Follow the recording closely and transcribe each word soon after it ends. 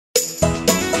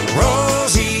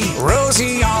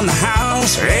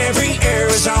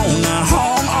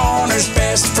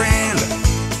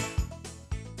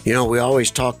You know, we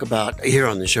always talk about, here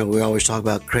on the show, we always talk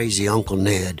about crazy Uncle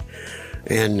Ned.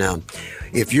 And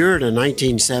if you're in a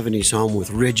 1970s home with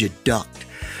rigid duct,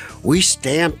 we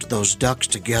stamped those ducts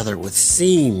together with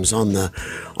seams on the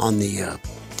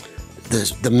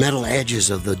metal edges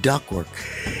of the ductwork.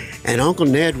 And Uncle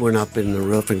Ned went up in the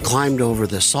roof and climbed over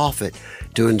the soffit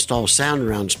to install sound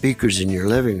around speakers in your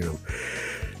living room.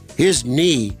 His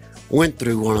knee went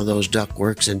through one of those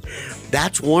ductworks, and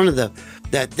that's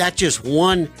that's just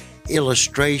one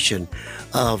illustration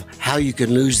of how you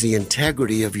can lose the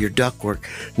integrity of your ductwork,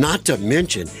 not to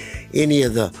mention any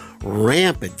of the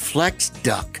rampant flex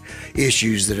duct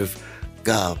issues that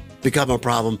have become a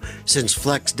problem since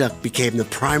flex duct became the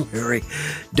primary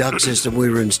duct system we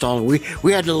were installing.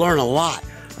 We had to learn a lot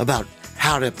about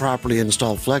how to properly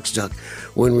install flex duct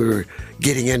when we were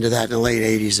getting into that in the late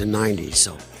 80s and 90s.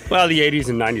 So. Well, the 80s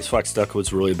and 90s flex duct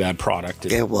was a really bad product.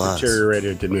 It was.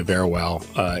 Deteriorated, didn't move very well.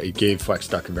 It gave flex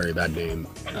duct a very bad name.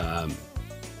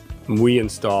 We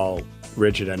install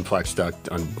rigid and flex duct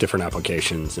on different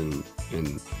applications, and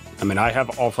I mean, I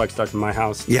have all flex duct in my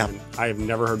house. Yeah. And I have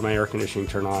never heard my air conditioning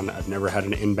turn on. I've never had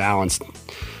an imbalanced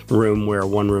room where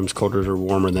one room's colder or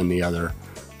warmer than the other.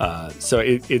 So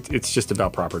it's just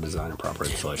about proper design and proper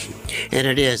installation. And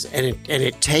it is, and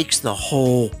it takes the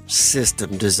whole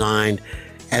system designed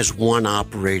as one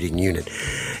operating unit.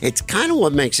 It's kind of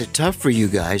what makes it tough for you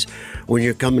guys when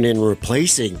you're coming in and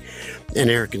replacing an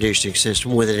air conditioning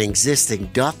system with an existing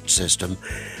duct system.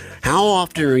 How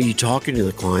often are you talking to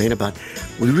the client about,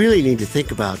 we really need to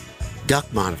think about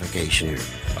duct modification here?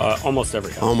 Almost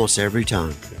every time. Almost every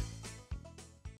time.